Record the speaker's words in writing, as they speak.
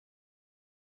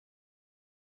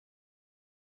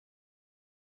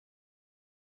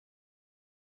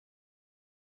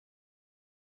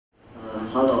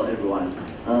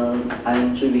everyone.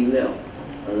 I'm Chun-Ming Liu.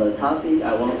 The topic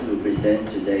I want to present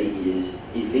today is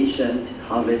efficient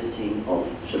harvesting of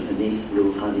Japanese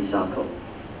blue honeysuckle.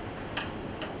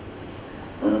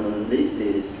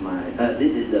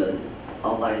 This is the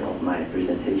outline of my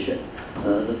presentation.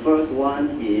 The first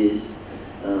one is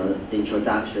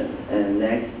introduction, and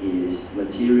next is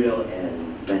material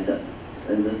and method,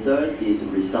 and the third is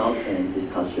result and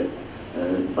discussion.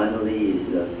 Finally is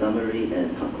the summary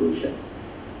and conclusions.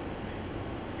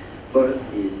 First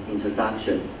is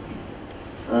introduction.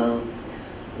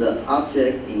 The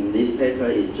object in this paper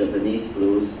is Japanese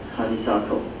blue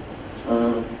honeysuckle.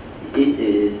 It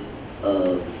is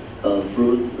a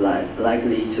fruit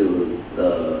likely to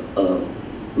the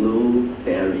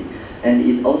blueberry, and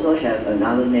it also has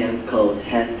another name called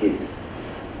heskins,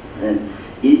 and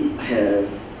it has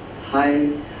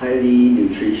highly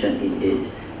nutrition in it,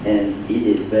 and it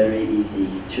is very easy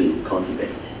to cultivate.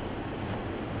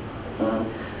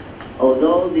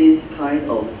 Although this kind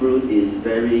of fruit is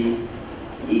very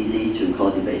easy to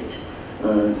cultivate,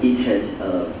 it has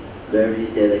a very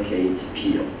delicate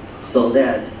peel, so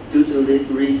that due to this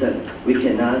reason, we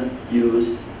cannot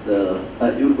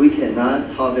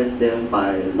harvest them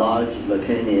by large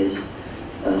mechanized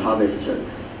harvester,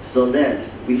 so that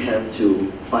we have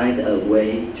to find a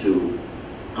way to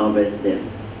harvest them.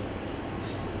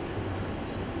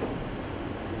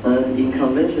 In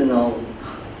conventional,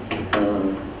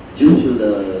 due to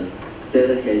the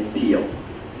delicate peel,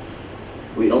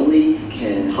 we only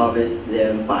can harvest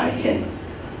them by hand,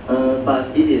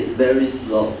 but it is very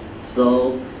slow.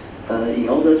 So in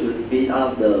order to speed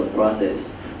up the process,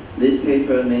 this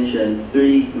paper mentioned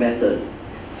 3 methods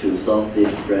to solve this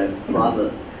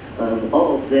problem.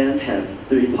 All of them have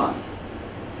 3 parts.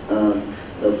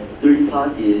 The 3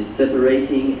 parts is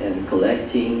separating and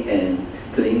collecting and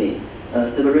cleaning.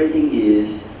 Separating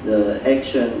is the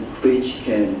action which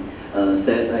can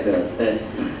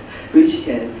which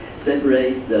can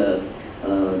separate the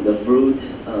fruit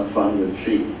from the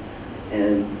tree,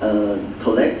 and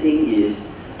collecting is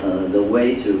the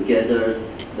way to gather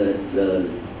the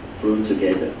fruit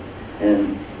together,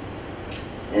 and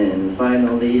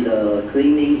finally the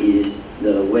cleaning is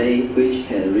the way which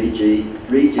can rigid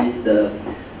the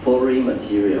foreign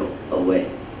material away.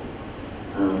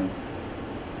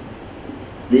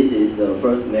 This is the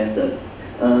first method.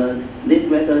 This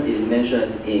method is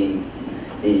mentioned in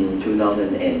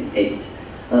 2008.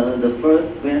 The first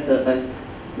method,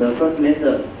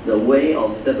 the way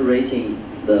of separating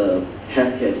the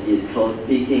casket is called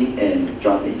picking and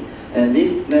dropping, and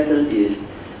this method is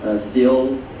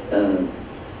still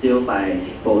by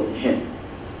both hands.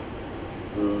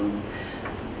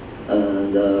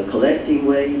 The collecting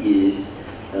way is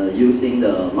using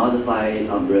the modified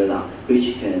umbrella,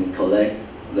 which can collect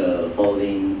the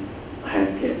falling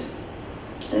caskets.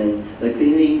 And the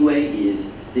cleaning way is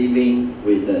sieving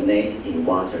with the net in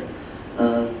water.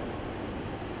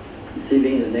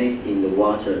 Sieving the net in the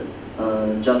water,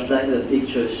 just like the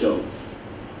picture shows.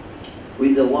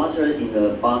 With the water in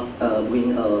a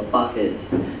bucket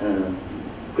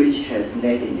which has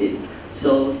net in it,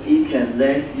 so it can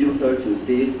let user to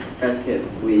sieve casket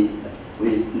with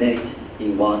net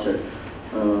in water.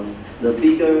 The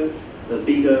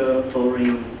bigger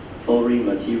foreign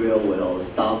material will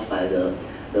stop by the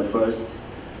first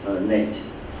net,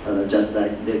 just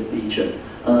like the picture.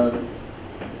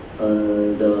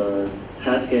 The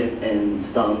casket and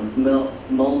some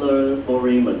smaller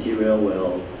foreign material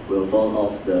will fall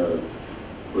off the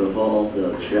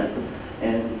trap,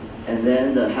 and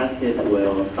then the casket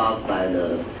will stop by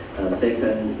the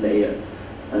second layer,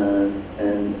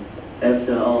 and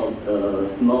after all, the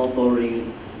small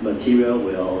foreign material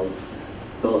will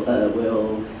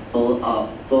fall off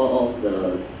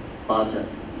the bottom,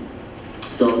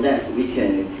 so that we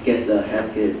can get the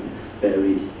casket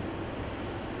berries.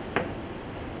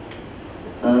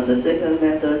 The second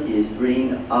method is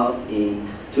bring up in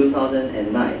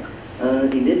 2009.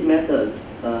 In this method,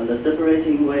 the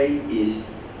separating way is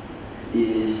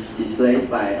displayed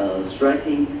by a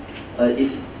striking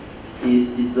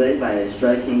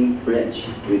branch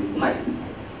with pipe,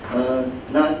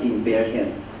 not in bare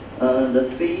hand. The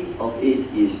speed of it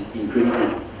is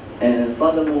increasing, and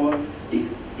furthermore,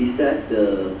 except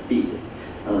the speed,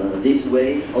 this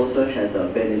way also has a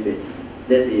benefit.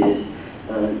 That is,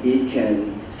 it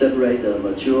can separate the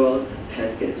mature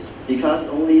caskets, because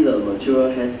only the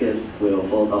mature caskets will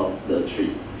fall off the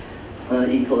tree.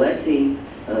 In collecting,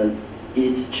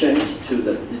 it changed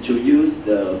to use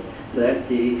the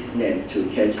plastic net to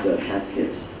catch the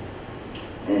caskets,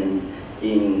 and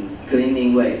in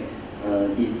cleaning way,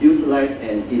 it utilized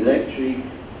an electric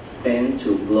fan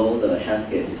to blow the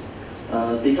caskets.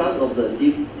 Because of the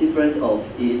difference of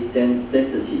its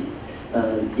density,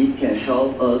 it can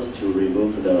help us to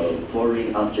remove the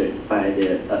foreign object by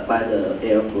the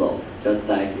airflow, just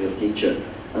like the picture.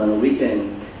 We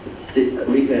can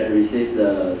receive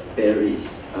the berries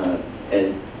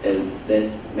and that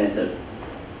method.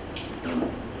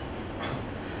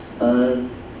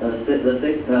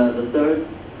 The third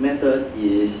method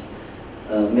is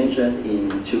mentioned in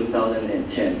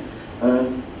 2010.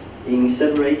 In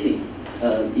separating,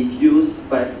 it used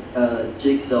by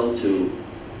jigsaw to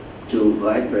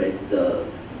vibrate the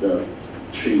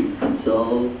tree,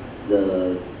 so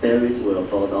the berries will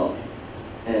fall off,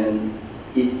 and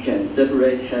it can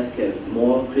separate cascades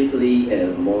more quickly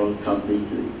and more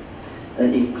completely.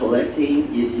 And in collecting,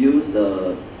 it used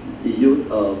a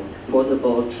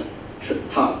portable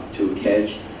top to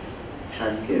catch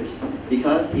cascades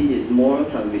because it is more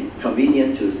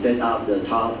convenient to set up the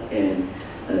top and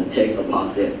take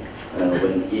apart them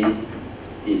when it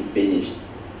is finished.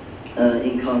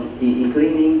 In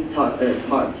cleaning part,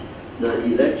 the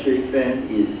electric fan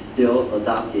is still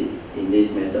adopted in this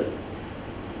method.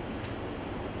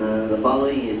 The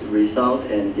following is result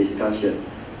and discussion.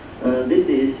 This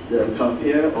is the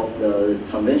compare of the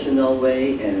conventional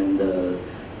way and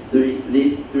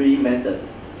these three methods.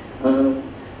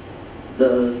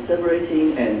 The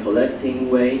separating and collecting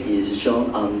way is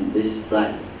shown on this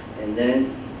slide, and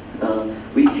then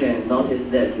we can notice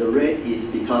that the rate is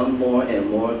become more and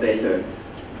more better,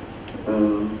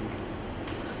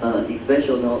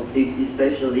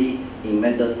 especially in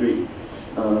method 3.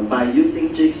 By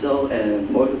using jigsaw and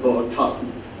portable top,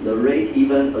 the rate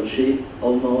even achieved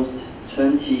almost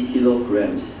 20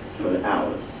 kilograms per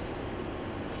hour.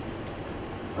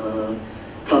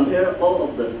 Compare all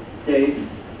of the steps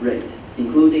rate,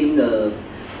 including the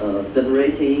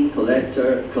separating,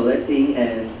 collecting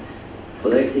and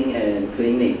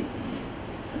cleaning.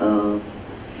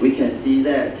 We can see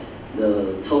that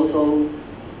the total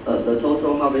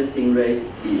harvesting rate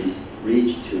is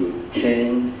reached to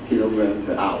 10 kilograms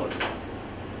per hour.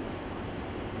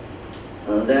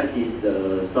 That is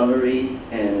the summaries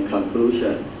and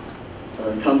conclusion.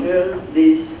 Compare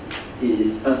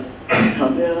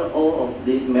all of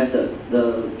these methods.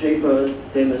 The paper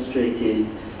demonstrated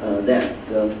that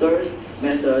the third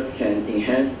method can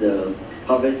enhance the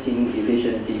harvesting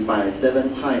efficiency by 7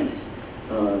 times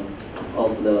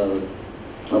of the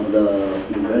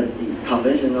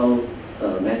conventional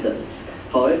method.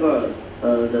 However,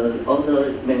 the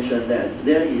author mentioned that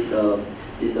there is a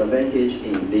disadvantage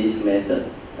in this method.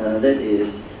 That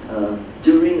is,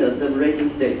 during the separating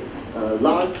stage,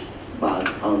 large but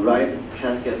unripe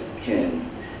cascades can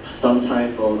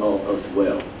sometimes fall off as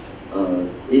well.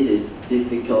 It is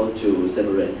difficult to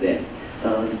separate them.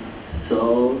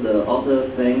 So the author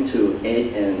plans to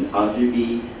add an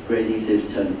RGB grading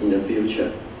system in the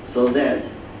future so that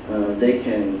they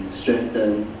can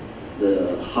strengthen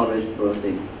the harvest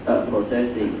processing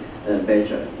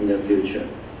better in the future.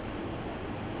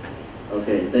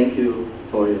 Okay, thank you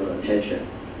for your attention.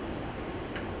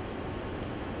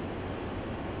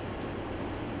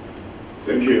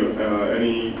 Thank you.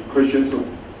 Any questions or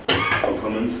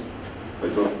comments?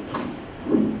 That's all.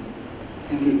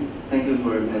 Thank you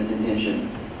for your presentation.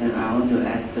 And I want to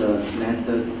ask the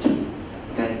method to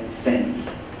get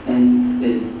fence. And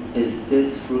is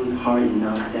this fruit hard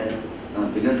enough that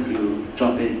because you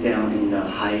drop it down in a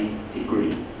high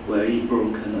degree, will it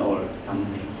broken or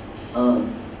something?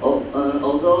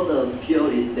 Although the peel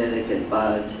is delicate,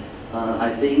 but I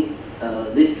think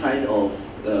this kind of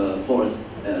force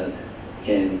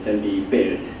can be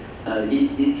bared.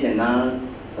 It cannot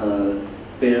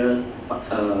bear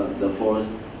the force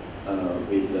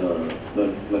with the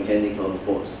mechanical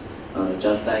force.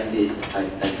 Just like this, I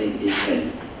think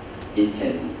it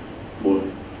can work.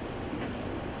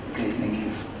 Okay, thank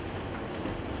you.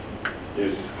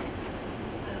 Yes.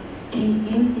 Can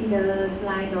you see the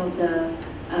slide of the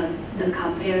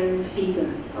compare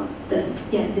figure?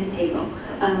 This table.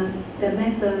 The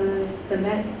method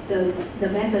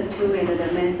 2 and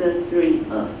the method 3.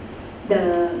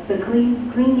 The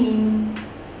cleaning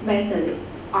method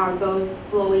are both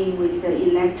flowing with the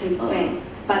electric fan,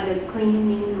 but the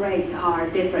cleaning rates are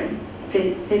different,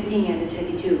 15 and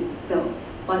 22. So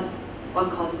what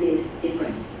caused this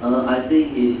difference? I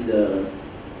think it's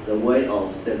the way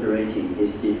of separating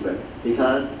is different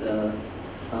because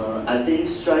I think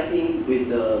striking with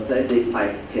the plastic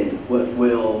pipe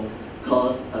will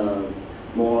cause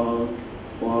more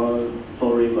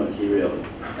foreign material.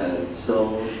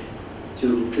 So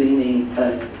to cleaning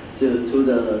to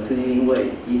the cleaning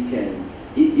way,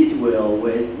 it will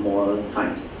waste more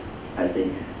times, I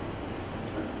think.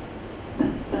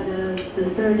 But the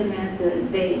third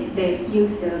method, they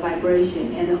use the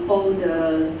vibration and all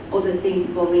the things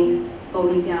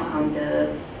falling down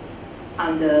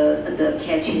on the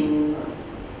catching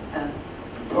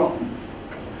probe.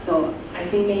 So I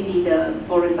think maybe the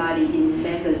foreign body in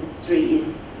method 3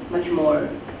 is much more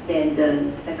than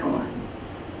the second one.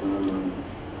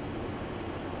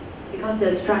 Because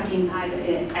the striking pipe,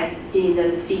 as in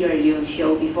the figure you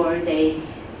showed before, the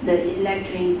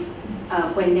electric,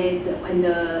 when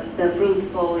the fruit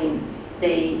falling,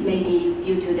 they maybe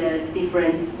due to the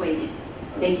different weight,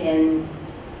 they can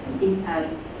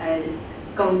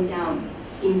going down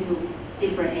into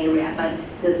different area. But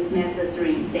the method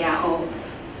 3, they are all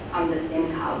on the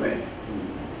same cover.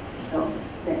 So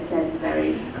that's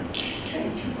very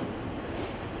strange.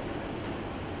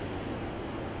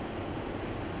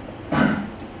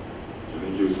 Can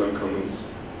you give some comments?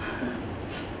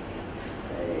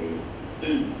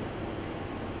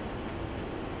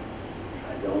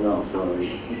 I don't know,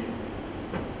 sorry.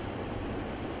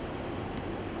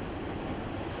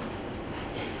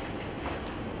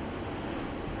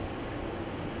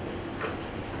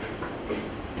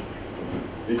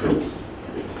 Nicholas.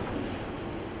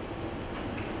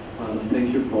 Thank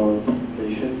you for the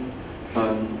presentation. I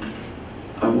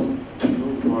want to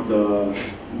know for the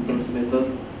first method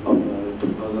of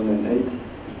 2008.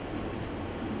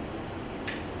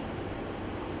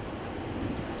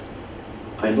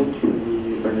 I don't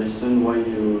really understand why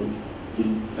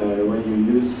when you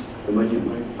use the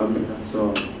modified umbrella.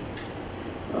 So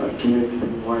can you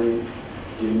explain why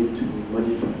you need to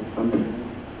modify umbrella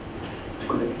to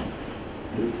collect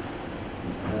this?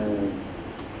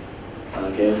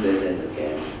 Can you say that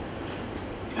again?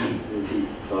 Repeat,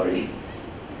 sorry.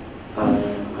 I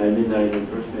mean, in the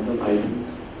first method, I don't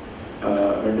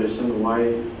understand why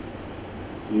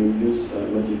you use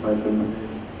modified umbrella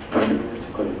to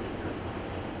collect.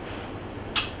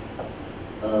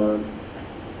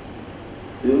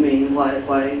 Do you mean why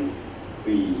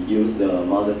we use the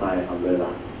modified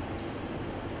umbrella?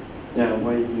 Yeah,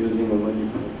 why using a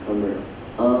modified umbrella?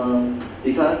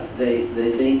 Because they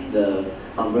think the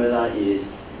umbrella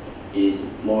is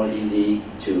more easy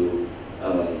to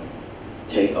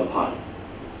take apart,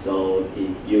 so it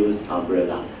use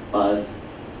umbrella. But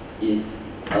the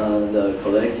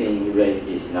collecting rate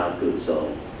is not good,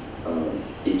 so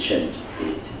it changed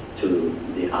it to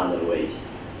the other ways.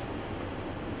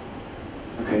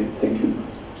 Okay, thank you.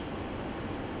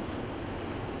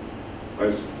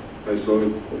 I saw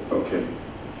it. Okay.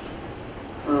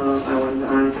 I want to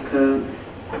ask,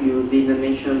 you didn't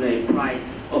mention the price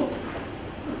of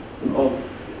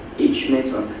each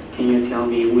method. Can you tell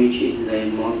me which is the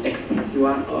most expensive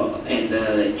one and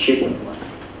the cheaper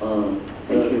one?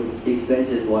 The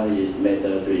expensive one is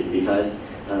method 3 because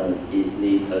it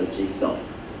needs a jigsaw.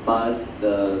 But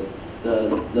the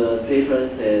paper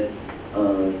said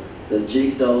the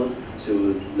jigsaw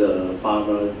to the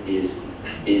farmer is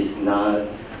not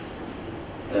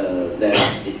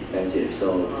that expensive,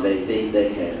 so they think they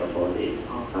can afford it.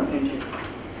 Thank you.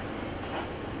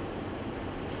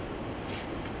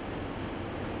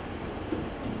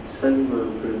 Thank you for the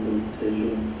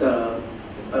presentation.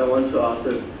 I want to ask,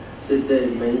 did they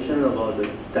mention about the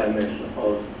damage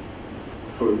of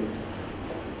fruit?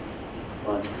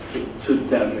 What? To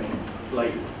damage,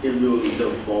 like if you the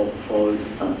fall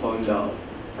down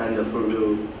and the fruit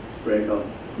will break up.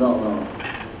 No.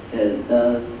 And,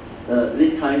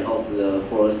 this kind of the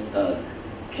force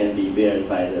can be beared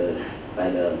by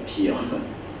the peel.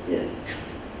 Yes.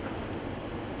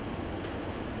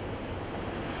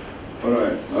 All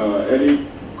right. Any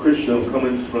question or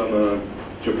comments from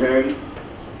Japan?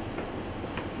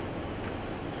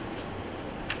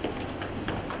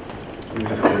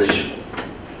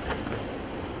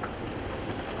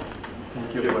 Thank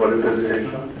you for the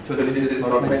presentation. Actually, this is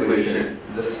not my question.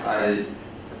 Just I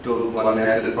took one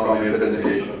message from your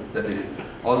presentation. That is,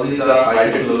 only the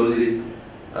high technology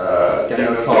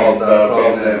cannot solve the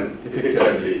problem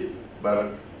effectively,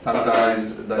 but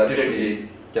sometimes the technique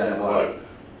can work.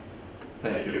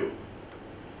 Thank you.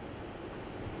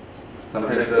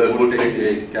 Sometimes the good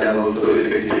technique can also be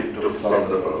effective to solve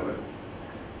the problem.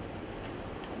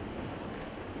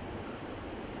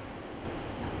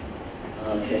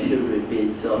 Can you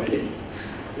repeat? Sorry.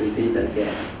 Repeat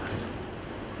again.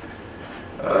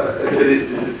 Actually,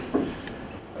 this is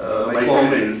my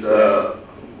comments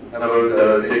about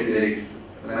the techniques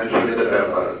mentioned in the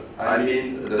paper. I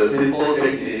mean, the simple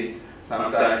technique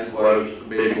sometimes works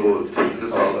very good to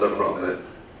solve the problem.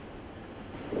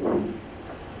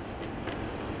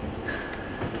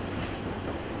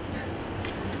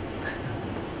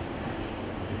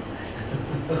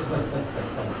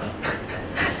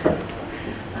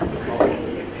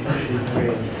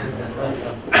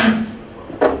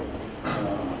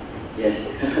 Yes.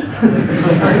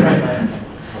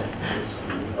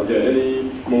 Okay,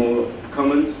 any more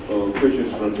comments or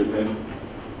questions from Japan?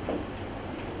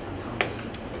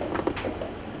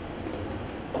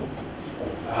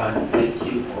 Thank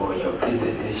you for your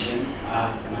presentation.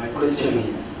 My question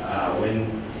is, when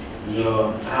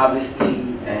you're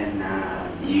harvesting and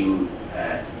you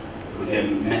the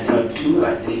method 2,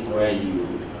 I think, where you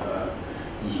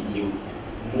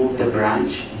move the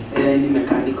branch, is there any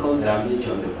mechanical damage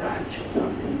on the branch or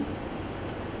something?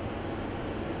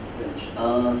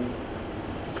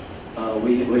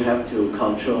 We have to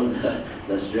control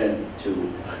the strength to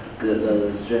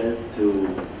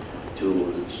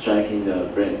striking the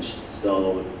branch.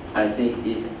 So I think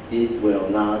it will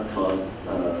not cause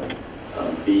a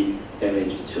big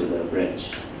damage to the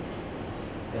branch.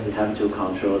 We have to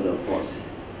control the force.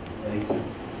 Thank you.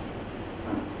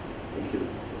 Thank you.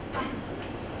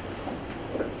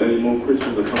 Any more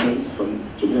questions or comments from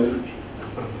Japan?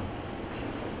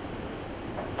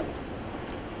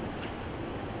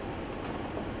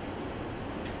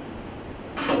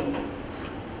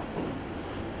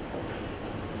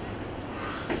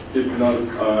 If not,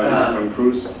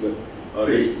 concludes the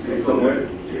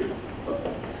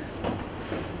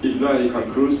If not, it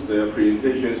concludes the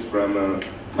presentations from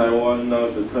Taiwan. Now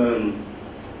the turn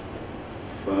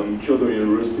from Kyoto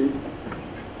University.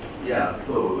 Yeah,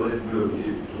 so let's move to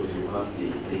Kyoto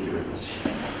University. Thank you very much.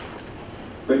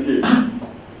 Thank you.